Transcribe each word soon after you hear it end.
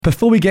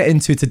Before we get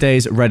into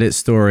today's Reddit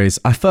stories,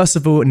 I first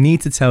of all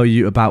need to tell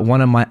you about one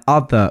of my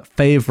other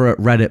favorite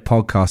Reddit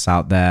podcasts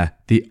out there,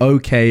 the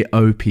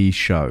OKOP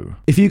Show.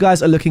 If you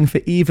guys are looking for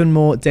even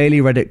more daily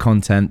Reddit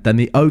content, then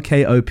the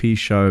OKOP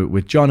Show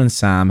with John and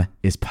Sam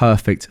is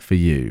perfect for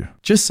you.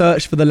 Just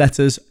search for the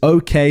letters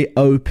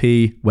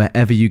OKOP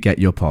wherever you get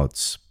your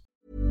pods.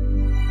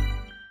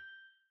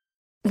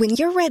 When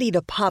you're ready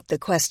to pop the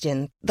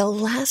question, the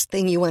last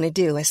thing you want to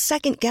do is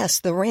second-guess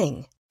the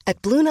ring.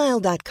 At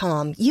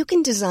BlueNile.com, you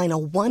can design a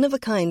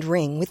one-of-a-kind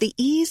ring with the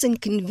ease and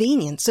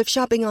convenience of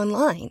shopping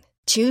online.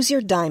 Choose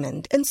your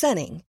diamond and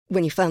setting.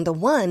 When you find the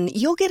one,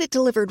 you'll get it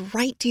delivered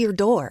right to your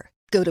door.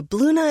 Go to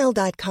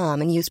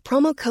BlueNile.com and use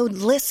promo code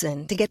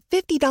LISTEN to get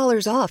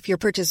 $50 off your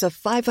purchase of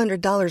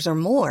 $500 or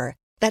more.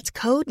 That's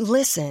code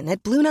LISTEN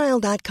at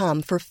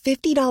BlueNile.com for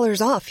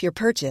 $50 off your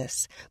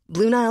purchase.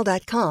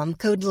 BlueNile.com,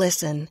 code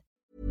LISTEN.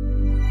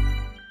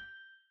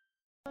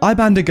 I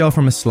banned a girl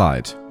from a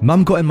slide.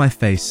 Mum got in my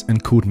face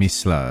and called me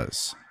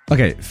slurs.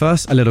 Okay,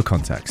 first a little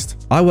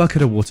context. I work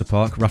at a water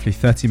park roughly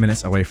 30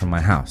 minutes away from my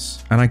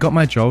house, and I got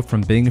my job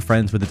from being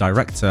friends with the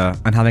director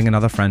and having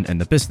another friend in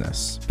the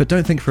business. But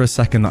don't think for a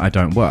second that I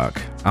don't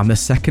work. I'm the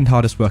second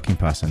hardest working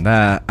person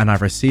there, and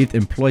I've received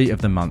Employee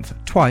of the Month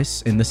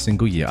twice in the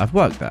single year I've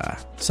worked there.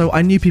 So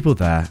I knew people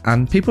there,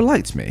 and people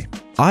liked me.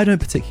 I don't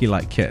particularly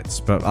like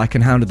kids, but I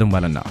can handle them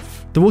well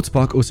enough. The water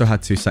park also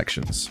had two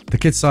sections, the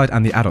kids side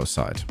and the adult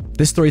side.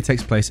 This story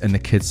takes place in the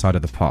kids side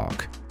of the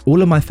park.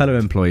 All of my fellow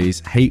employees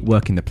hate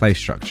working the play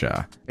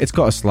structure. It's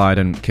got a slide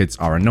and kids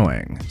are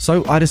annoying.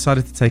 So I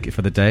decided to take it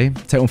for the day,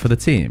 take one for the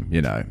team,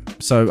 you know.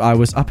 So I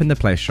was up in the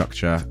play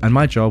structure and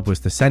my job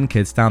was to send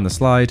kids down the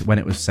slide when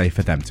it was safe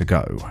for them to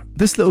go.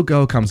 This little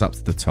girl comes up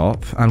to the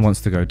top and wants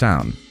to go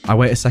down. I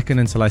wait a second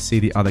until I see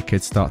the other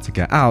kids start to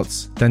get out,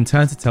 then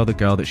turn to tell the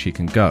girl that she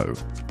can go.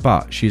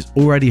 But she's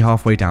already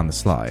halfway down the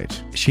slide.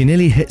 She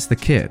nearly hits the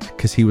kid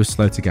because he was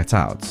slow to get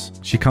out.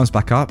 She comes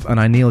back up and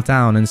I kneel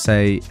down and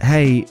say,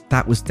 "Hey,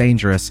 that was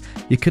dangerous.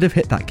 You could have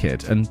hit that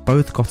kid and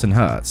both gotten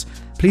hurt.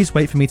 Please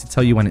wait for me to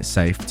tell you when it's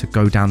safe to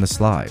go down the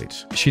slide."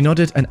 She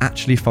nodded and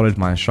actually followed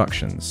my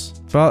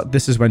instructions. But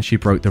this is when she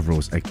broke the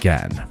rules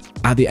again.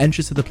 At the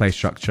entrance to the play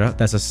structure,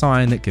 there's a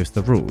sign that gives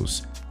the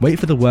rules. Wait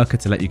for the worker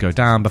to let you go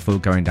down before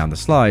going down the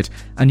slide,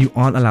 and you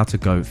aren't allowed to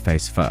go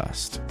face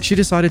first. She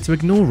decided to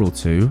ignore rule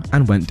 2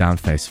 and went down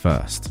face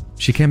first.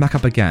 She came back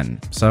up again,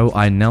 so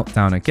I knelt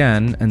down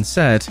again and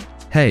said,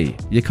 "Hey,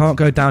 you can't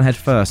go down head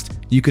first,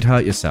 you could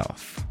hurt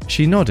yourself."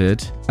 She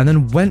nodded and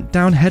then went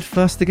down head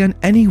first again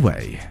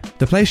anyway.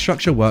 The play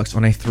structure works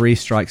on a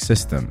 3-strike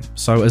system,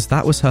 so as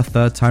that was her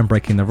third time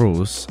breaking the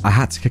rules, I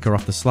had to kick her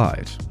off the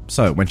slide.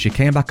 So when she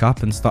came back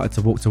up and started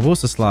to walk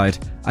towards the slide,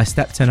 I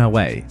stepped in her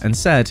way and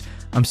said,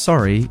 "I'm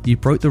sorry, you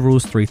broke the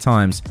rules 3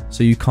 times,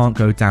 so you can't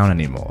go down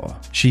anymore."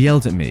 She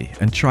yelled at me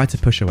and tried to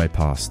push her way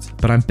past,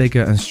 but I'm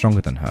bigger and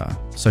stronger than her,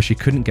 so she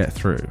couldn't get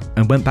through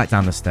and went back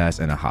down the stairs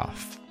in a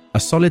huff. A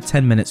solid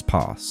 10 minutes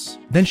pass.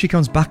 Then she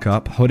comes back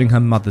up holding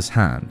her mother's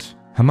hand.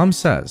 Her mum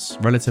says,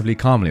 relatively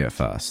calmly at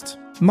first,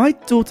 "My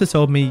daughter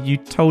told me you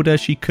told her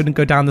she couldn't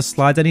go down the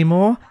slide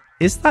anymore.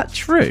 Is that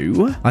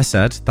true?" I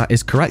said, "That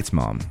is correct,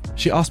 Mom."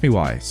 She asked me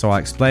why, so I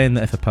explained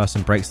that if a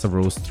person breaks the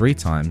rules 3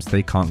 times,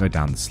 they can't go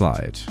down the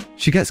slide.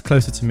 She gets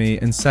closer to me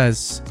and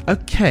says,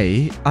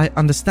 "Okay, I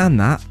understand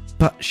that,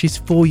 but she's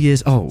 4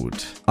 years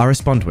old." I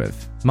respond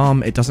with,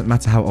 "Mom, it doesn't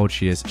matter how old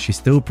she is, she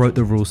still broke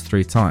the rules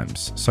 3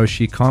 times, so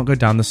she can't go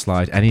down the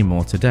slide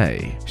anymore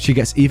today." She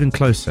gets even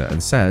closer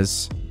and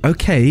says,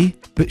 "Okay,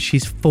 but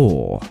she's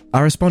 4.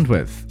 I respond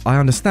with, "I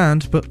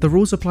understand, but the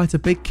rules apply to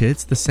big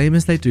kids the same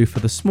as they do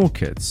for the small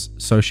kids,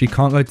 so she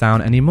can't go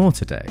down anymore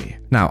today."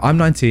 Now, I'm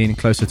 19,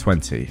 close to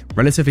 20,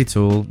 relatively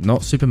tall,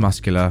 not super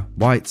muscular,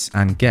 white,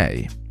 and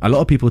gay. A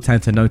lot of people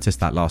tend to notice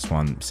that last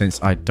one since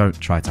I don't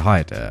try to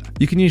hide it.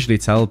 You can usually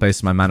tell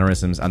based on my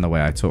mannerisms and the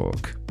way I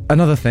talk.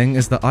 Another thing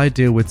is that I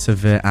deal with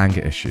severe anger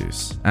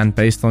issues, and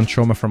based on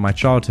trauma from my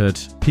childhood,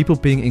 people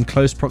being in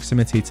close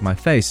proximity to my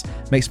face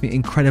makes me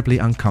incredibly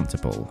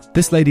uncomfortable.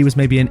 This lady was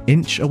maybe an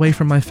inch away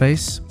from my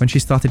face when she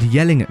started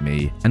yelling at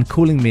me and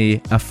calling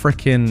me a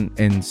frickin'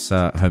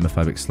 insert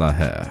homophobic slur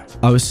here.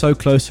 I was so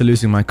close to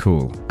losing my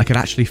cool, I could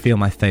actually feel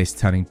my face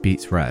turning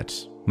beet red.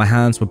 My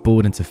hands were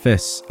balled into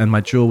fists and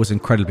my jaw was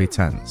incredibly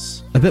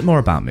tense. A bit more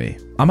about me.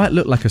 I might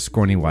look like a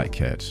scrawny white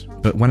kid,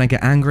 but when I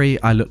get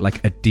angry, I look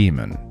like a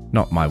demon.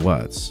 Not my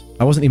words.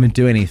 I wasn't even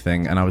doing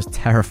anything and I was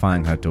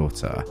terrifying her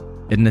daughter.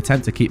 In an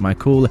attempt to keep my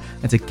cool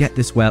and to get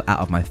this wail out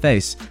of my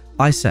face,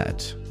 I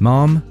said,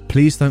 "Mom,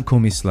 please don't call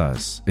me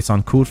slurs. It's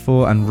uncalled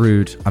for and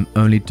rude. I'm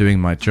only doing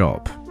my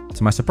job."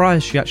 To my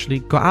surprise, she actually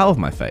got out of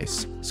my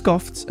face,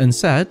 scoffed and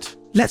said,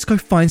 "Let's go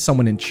find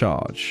someone in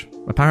charge."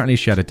 Apparently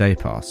she had a day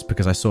pass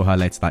because I saw her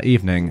later that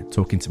evening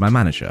talking to my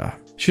manager.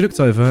 She looked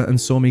over and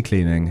saw me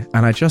cleaning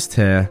and I just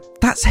hear,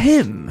 "That's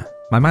him!"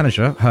 My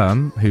manager,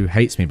 Herm, who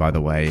hates me by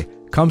the way,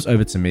 comes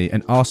over to me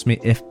and asks me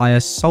if I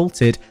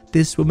assaulted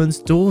this woman's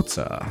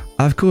daughter.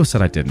 I of course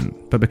said I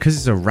didn't, but because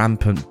he's a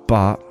rampant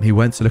butt, he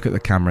went to look at the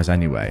cameras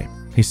anyway.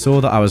 He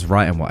saw that I was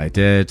right in what I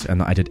did and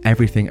that I did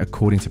everything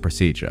according to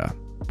procedure.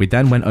 We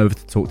then went over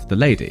to talk to the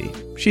lady.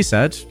 She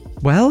said,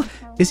 "Well,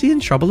 is he in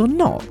trouble or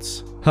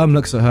not?" Herm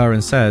looks at her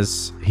and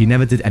says, "He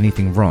never did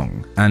anything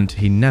wrong, and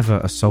he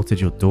never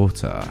assaulted your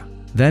daughter."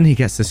 Then he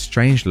gets this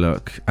strange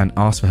look and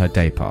asks for her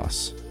day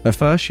pass. At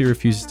first, she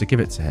refuses to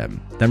give it to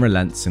him, then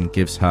relents and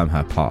gives Herm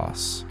her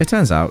pass. It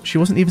turns out she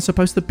wasn't even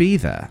supposed to be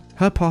there.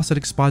 Her pass had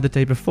expired the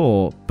day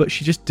before, but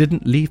she just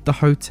didn't leave the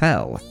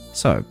hotel.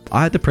 So,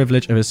 I had the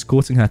privilege of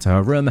escorting her to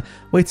her room,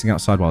 waiting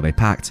outside while they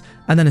packed,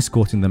 and then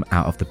escorting them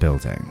out of the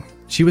building.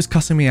 She was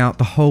cussing me out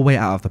the whole way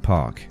out of the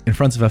park, in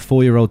front of her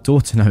 4-year-old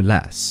daughter no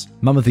less.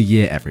 Mum of the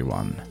year,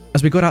 everyone.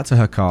 As we got out to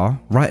her car,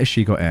 right as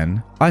she got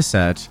in, I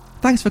said,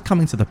 "Thanks for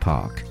coming to the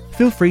park.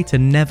 Feel free to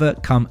never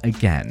come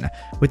again,"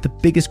 with the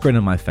biggest grin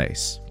on my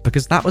face,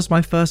 because that was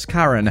my first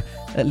Karen.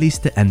 At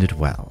least it ended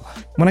well.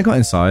 When I got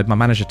inside, my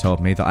manager told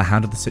me that I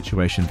handled the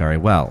situation very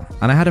well,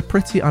 and I had a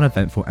pretty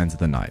uneventful end to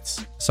the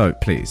night. So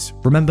please,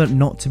 remember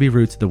not to be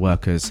rude to the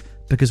workers,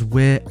 because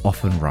we're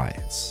often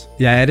right.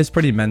 Yeah, it is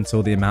pretty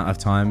mental the amount of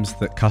times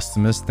that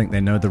customers think they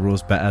know the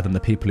rules better than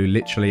the people who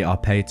literally are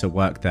paid to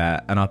work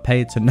there and are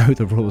paid to know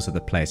the rules of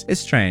the place.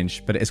 It's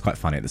strange, but it is quite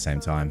funny at the same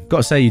time.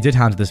 Gotta say, you did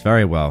handle this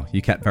very well.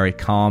 You kept very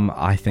calm.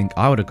 I think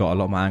I would have got a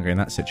lot more angry in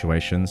that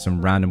situation.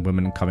 Some random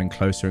woman coming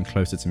closer and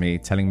closer to me,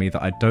 telling me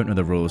that I don't know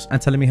the rules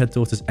and telling me her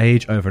daughter's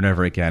age over and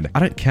over again. I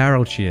don't care how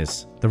old she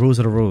is. The rules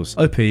are the rules.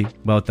 OP,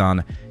 well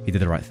done. You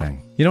did the right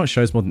thing. You know what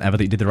shows more than ever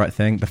that you did the right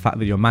thing? The fact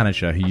that your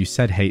manager, who you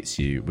said hates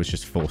you, was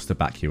just forced to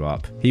back you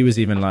up. He was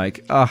even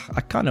like, I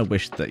kind of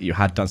wish that you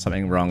had done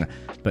something wrong.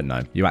 But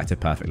no, you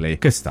acted perfectly.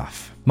 Good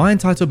stuff. My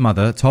entitled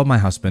mother told my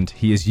husband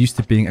he is used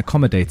to being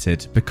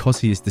accommodated because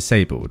he is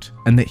disabled,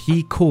 and that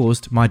he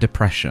caused my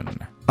depression.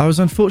 I was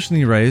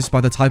unfortunately raised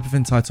by the type of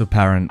entitled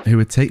parent who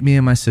would take me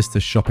and my sister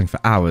shopping for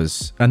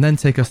hours, and then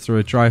take us through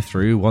a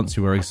drive-thru once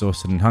we were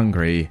exhausted and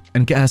hungry,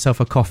 and get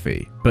herself a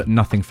coffee, but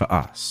nothing for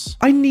us.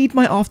 I need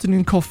my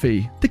afternoon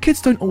coffee. The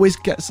kids don't always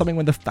get something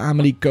when the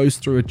family goes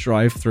through a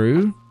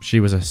drive-thru. She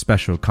was a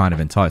special kind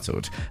of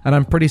entitled, and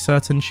I'm pretty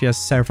certain she has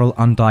several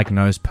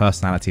undiagnosed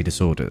personality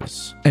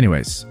disorders.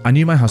 Anyways, I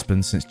knew my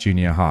husband since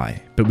junior high,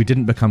 but we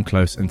didn't become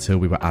close until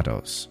we were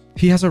adults.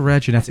 He has a rare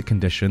genetic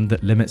condition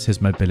that limits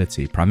his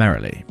mobility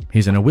primarily.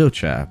 He's in a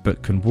wheelchair,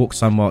 but can walk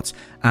somewhat,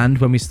 and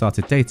when we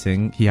started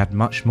dating, he had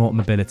much more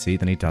mobility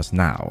than he does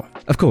now.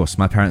 Of course,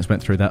 my parents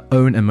went through their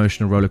own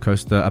emotional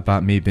rollercoaster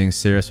about me being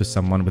serious with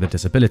someone with a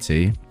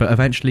disability, but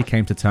eventually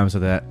came to terms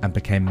with it and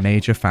became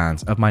major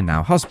fans of my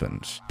now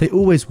husband. They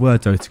always were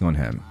doting on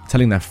him,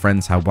 telling their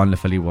friends how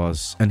wonderful he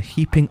was, and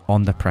heaping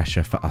on the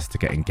pressure for us to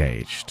get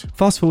engaged.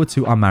 Fast forward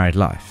to our married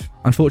life.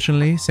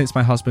 Unfortunately, since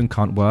my husband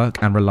can't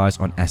work and relies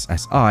on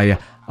SSI,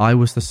 I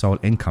was the sole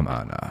income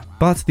earner.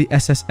 But the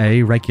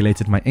SSA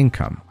regulated my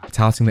income,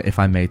 touting that if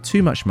I made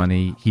too much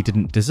money, he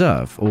didn't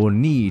deserve or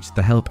need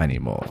the help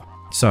anymore.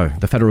 So,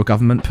 the federal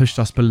government pushed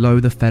us below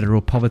the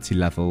federal poverty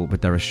level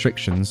with their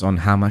restrictions on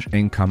how much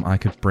income I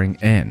could bring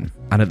in.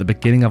 And at the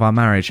beginning of our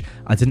marriage,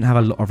 I didn't have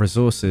a lot of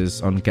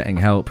resources on getting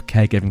help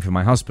caregiving for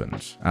my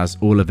husband, as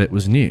all of it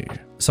was new.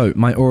 So,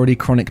 my already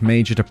chronic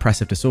major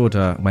depressive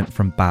disorder went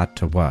from bad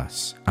to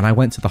worse, and I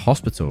went to the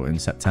hospital in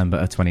September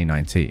of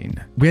 2019.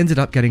 We ended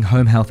up getting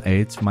home health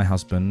aides for my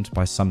husband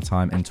by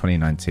sometime in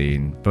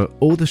 2019, but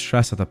all the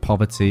stress of the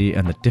poverty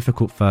and the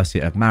difficult first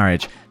year of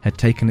marriage had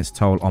taken its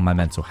toll on my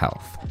mental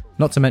health.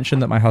 Not to mention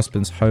that my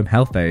husband's home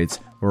health aides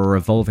were a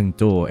revolving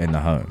door in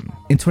the home.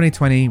 In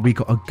 2020, we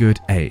got a good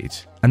aid.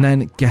 And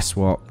then guess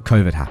what?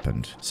 COVID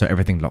happened, so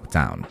everything locked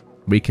down.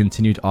 We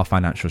continued our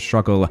financial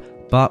struggle,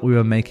 but we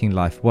were making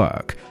life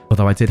work,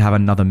 although I did have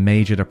another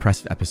major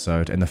depressive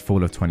episode in the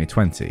fall of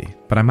 2020,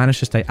 but I managed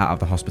to stay out of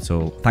the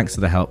hospital thanks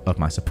to the help of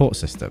my support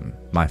system,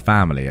 my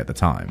family at the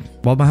time.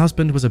 While my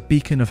husband was a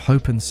beacon of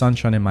hope and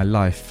sunshine in my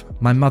life,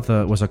 my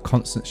mother was a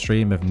constant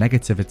stream of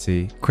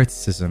negativity,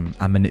 criticism,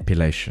 and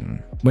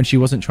manipulation. When she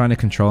wasn't trying to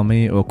control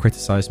me or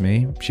criticize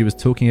me, she was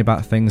talking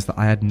about things that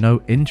I had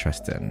no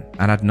interest in,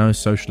 and had no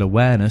social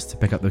awareness to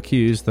pick up the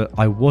cues that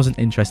I wasn't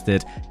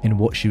interested in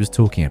what she was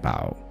talking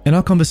about. In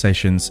our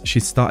conversations,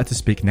 she started to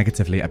speak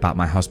negatively about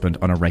my husband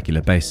on a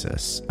regular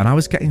basis, and I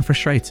was getting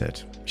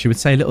frustrated. She would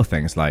say little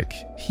things like,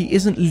 "He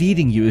isn't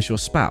leading you as your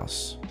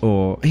spouse,"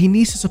 or "He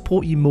needs to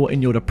support you more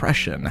in your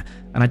depression,"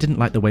 and I didn't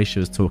like the way she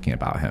was talking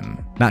about him.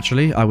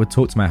 Naturally, I would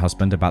talk to my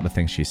husband about the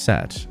things she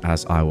said,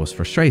 as I was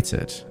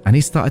frustrated, and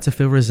he started to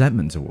feel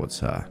resentment towards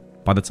her.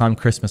 By the time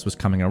Christmas was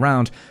coming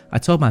around, I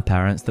told my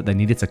parents that they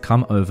needed to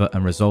come over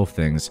and resolve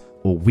things,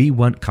 or we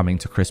weren't coming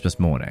to Christmas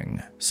morning.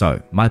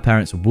 So, my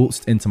parents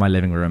waltzed into my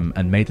living room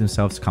and made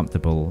themselves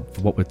comfortable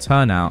for what would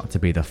turn out to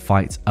be the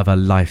fight of a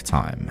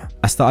lifetime.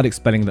 I started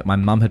explaining that my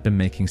mum had been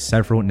making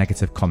several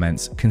negative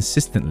comments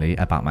consistently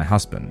about my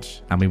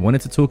husband, and we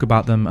wanted to talk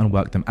about them and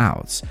work them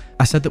out.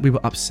 I said that we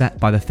were upset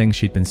by the things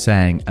she'd been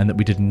saying and that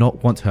we did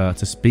not want her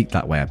to speak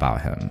that way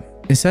about him.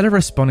 Instead of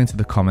responding to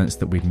the comments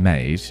that we'd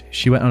made,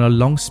 she went on a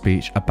long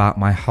speech about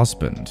my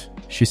husband.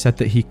 She said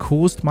that he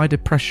caused my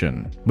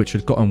depression, which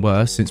had gotten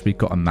worse since we'd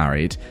gotten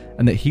married,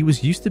 and that he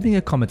was used to being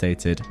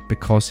accommodated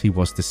because he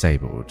was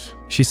disabled.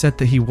 She said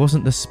that he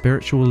wasn't the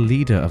spiritual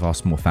leader of our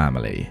small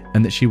family,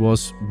 and that she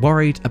was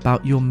worried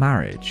about your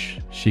marriage.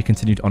 She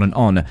continued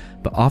on,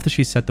 but after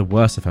she said the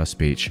worst of her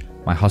speech,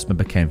 my husband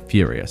became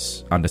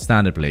furious,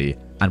 understandably,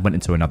 and went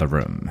into another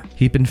room.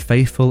 He'd been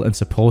faithful and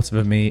supportive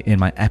of me in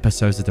my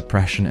episodes of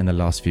depression in the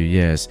last few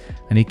years,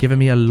 and he'd given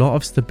me a lot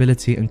of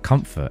stability and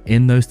comfort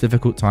in those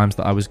difficult times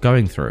that I was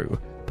going through.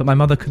 But my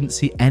mother couldn't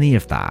see any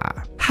of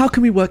that. "How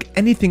can we work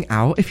anything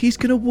out if he's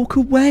gonna walk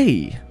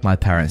away?" my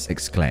parents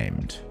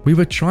exclaimed. "We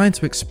were trying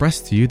to express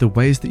to you the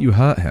ways that you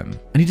hurt him,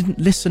 and you didn't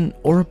listen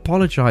or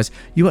apologize.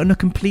 You were on a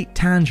complete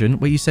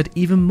tangent where you said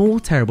even more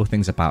terrible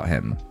things about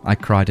him," I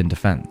cried in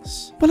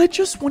defense. "Well, I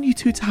just want you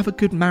two to have a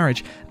good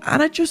marriage,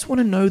 and I just want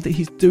to know that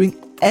he's doing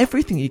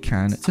everything he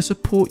can to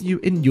support you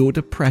in your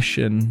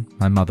depression,"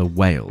 my mother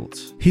wailed.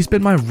 "He's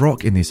been my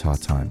rock in these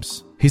hard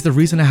times. He's the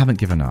reason I haven't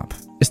given up.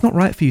 It's not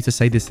right for you to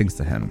say these things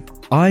to him.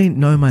 I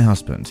know my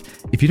husband.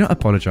 If you don't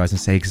apologize and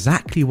say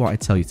exactly what I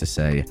tell you to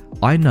say,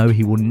 I know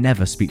he will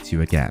never speak to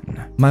you again."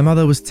 My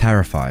mother was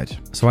terrified,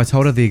 so I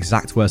told her the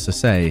exact words to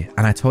say,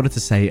 and I told her to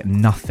say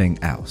nothing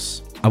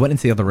else. I went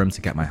into the other room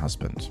to get my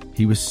husband.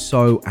 He was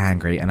so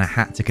angry, and I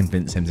had to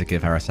convince him to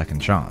give her a second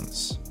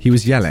chance. He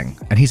was yelling,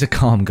 and he's a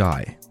calm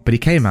guy. But he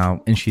came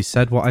out, and she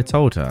said what I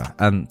told her,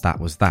 and that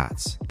was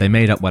that. They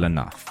made up well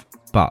enough.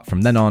 But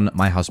from then on,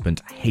 my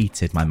husband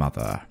hated my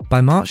mother. By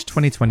March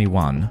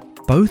 2021,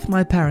 both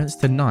my parents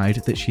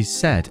denied that she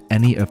said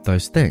any of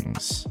those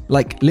things.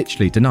 Like,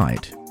 literally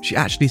denied. She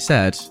actually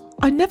said,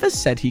 "I never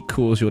said he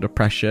caused your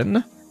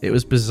depression." It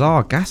was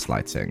bizarre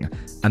gaslighting,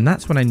 and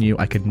that's when I knew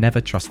I could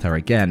never trust her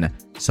again,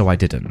 so I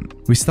didn't.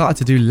 We started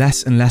to do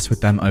less and less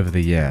with them over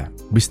the year.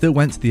 We still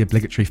went to the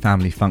obligatory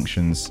family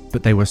functions,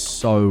 but they were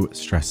so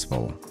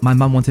stressful. My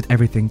mum wanted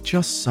everything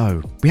just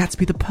so. We had to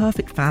be the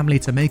perfect family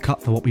to make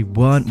up for what we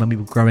weren't when we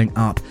were growing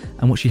up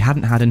and what she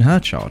hadn't had in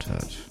her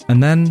childhood.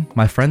 And then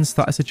my friends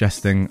started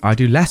suggesting I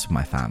do less with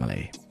my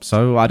family,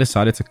 so I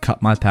decided to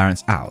cut my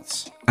parents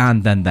out.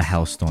 And then the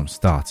hellstorm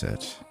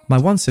started. My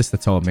one sister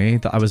told me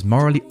that I was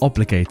morally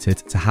obligated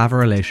to have a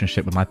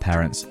relationship with my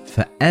parents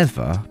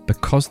forever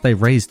because they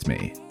raised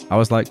me. I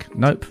was like,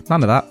 nope,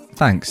 none of that,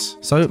 thanks.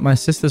 So my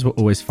sisters were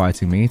always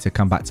fighting me to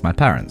come back to my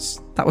parents.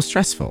 That was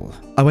stressful.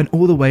 I went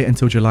all the way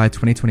until July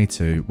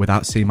 2022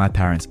 without seeing my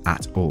parents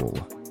at all.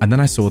 And then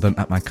I saw them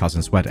at my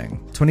cousin's wedding.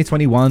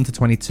 2021 to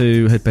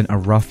 22 had been a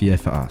rough year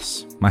for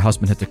us. My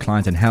husband had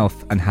declined in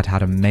health and had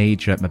had a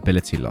major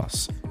mobility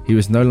loss. He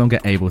was no longer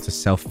able to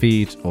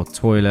self-feed or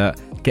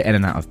toilet, get in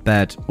and out of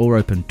bed, or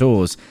open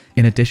doors,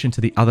 in addition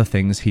to the other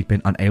things he'd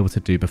been unable to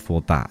do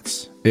before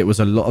that. It was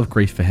a lot of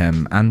grief for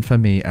him and for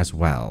me as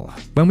well.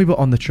 When we were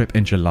on the trip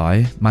in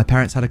July, my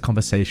parents had a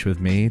conversation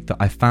with me that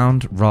I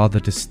found rather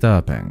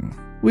disturbing.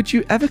 "Would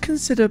you ever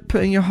consider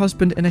putting your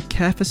husband in a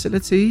care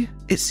facility?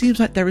 It seems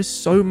like there is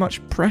so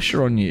much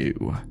pressure on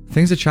you."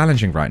 Things are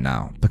challenging right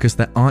now because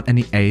there aren't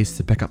any aides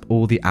to pick up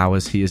all the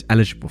hours he is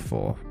eligible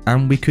for,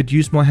 and we could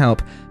use more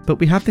help, but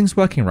we have things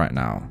working right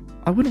now.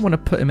 I wouldn't want to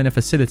put him in a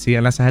facility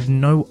unless I had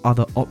no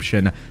other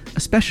option,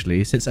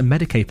 especially since a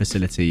Medicaid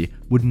facility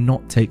would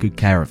not take good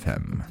care of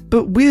him.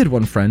 "But we had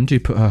one friend who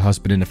put her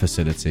husband in a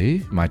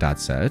facility," my dad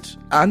said,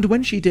 "and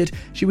when she did,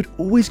 she would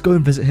always go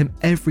and visit him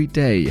every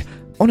day.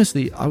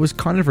 Honestly, I was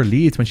kind of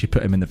relieved when she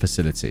put him in the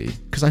facility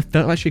because I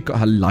felt like she got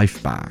her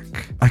life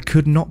back." I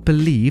could not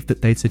believe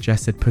that they'd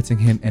suggested putting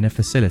him in a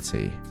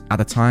facility. At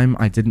the time,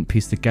 I didn't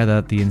piece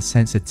together the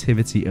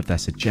insensitivity of their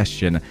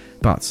suggestion,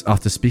 but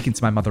after speaking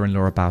to my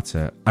mother-in-law about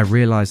it, I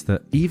realized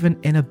that even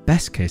in a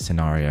best-case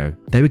scenario,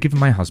 they were giving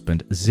my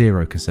husband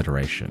zero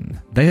consideration.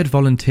 They had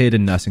volunteered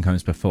in nursing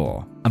homes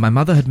before, and my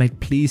mother had made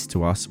pleas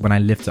to us when I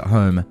lived at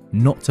home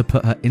not to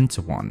put her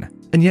into one.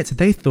 And yet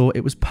they thought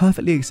it was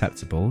perfectly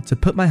acceptable to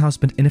put my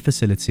husband in a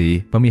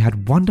facility when we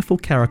had wonderful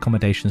care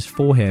accommodations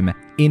for him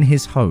in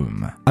his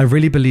home. I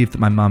really believe that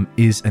my mum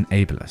is an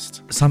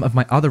ableist. Some of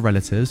my other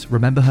relatives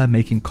remember her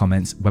making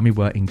comments when we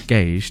were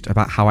engaged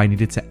about how I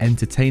needed to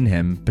entertain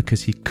him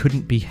because he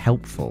couldn't be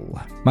helpful.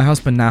 My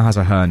husband now has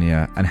a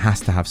hernia and has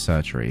to have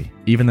surgery,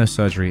 even though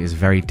surgery is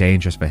very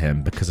dangerous for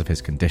him because of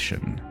his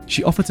condition.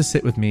 She offered to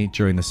sit with me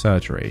during the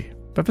surgery,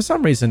 but for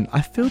some reason,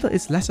 I feel that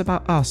it's less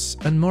about us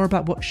and more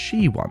about what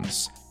she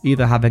wants,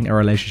 either having a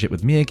relationship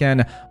with me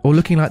again or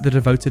looking like the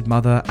devoted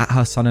mother at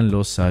her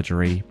son-in-law's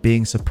surgery,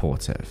 being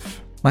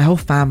supportive. My whole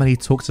family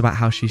talks about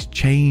how she's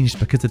changed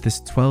because of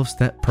this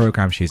 12-step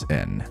program she's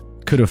in.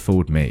 Could have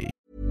fooled me.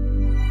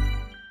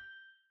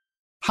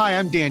 Hi,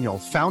 I'm Daniel,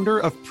 founder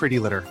of Pretty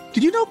Litter.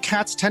 Did you know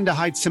cats tend to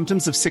hide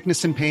symptoms of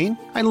sickness and pain?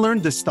 I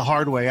learned this the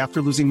hard way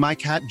after losing my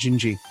cat,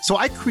 Gingy. So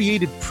I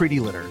created Pretty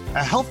Litter,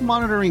 a health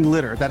monitoring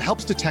litter that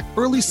helps detect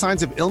early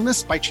signs of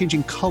illness by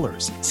changing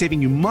colors, saving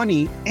you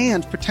money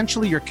and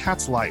potentially your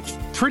cat's life.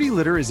 Pretty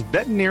Litter is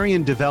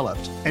veterinarian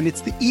developed, and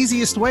it's the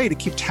easiest way to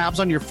keep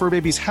tabs on your fur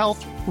baby's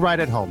health right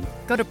at home.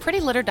 Go to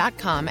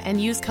prettylitter.com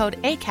and use code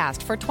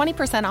ACAST for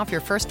 20% off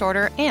your first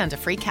order and a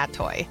free cat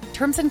toy.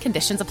 Terms and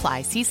conditions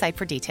apply. See site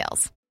for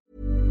details.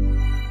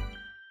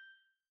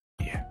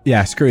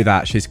 Yeah, screw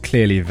that. She's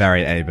clearly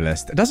very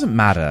ableist. It doesn't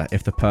matter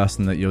if the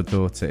person that your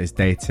daughter is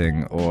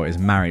dating or is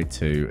married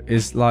to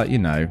is like, you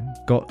know,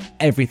 got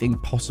everything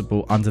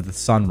possible under the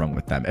sun wrong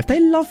with them. If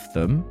they love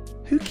them,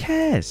 who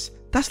cares?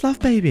 That's love,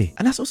 baby.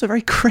 And that's also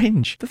very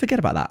cringe. Don't forget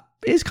about that.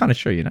 It is kind of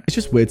true, you know? It's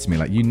just weird to me.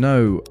 Like, you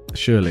know,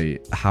 surely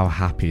how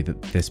happy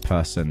that this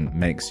person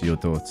makes your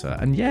daughter.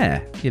 And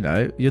yeah, you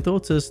know, your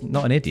daughter's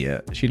not an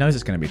idiot. She knows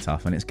it's going to be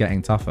tough and it's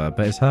getting tougher,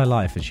 but it's her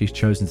life and she's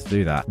chosen to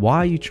do that. Why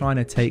are you trying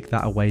to take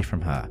that away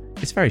from her?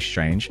 It's very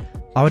strange.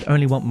 I would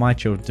only want my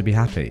children to be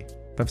happy.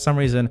 But for some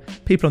reason,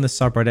 people on this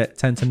subreddit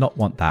tend to not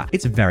want that.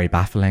 It's very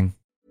baffling.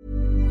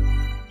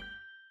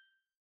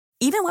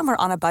 Even when we're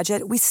on a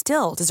budget, we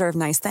still deserve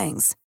nice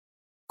things.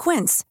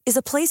 Quince is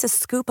a place to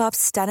scoop up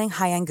stunning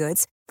high-end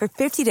goods for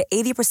 50 to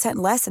 80%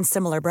 less than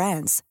similar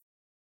brands.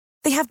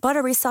 They have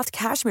buttery soft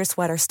cashmere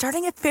sweaters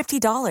starting at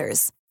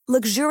 $50,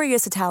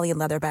 luxurious Italian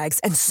leather bags,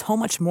 and so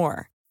much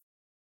more.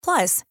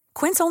 Plus,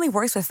 Quince only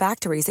works with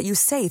factories that use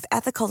safe,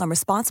 ethical, and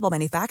responsible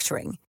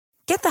manufacturing.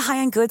 Get the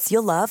high-end goods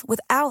you'll love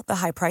without the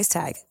high price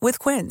tag with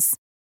Quince.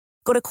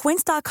 Go to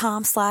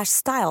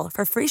quince.com/style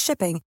for free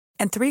shipping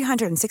and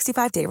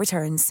 365-day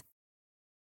returns.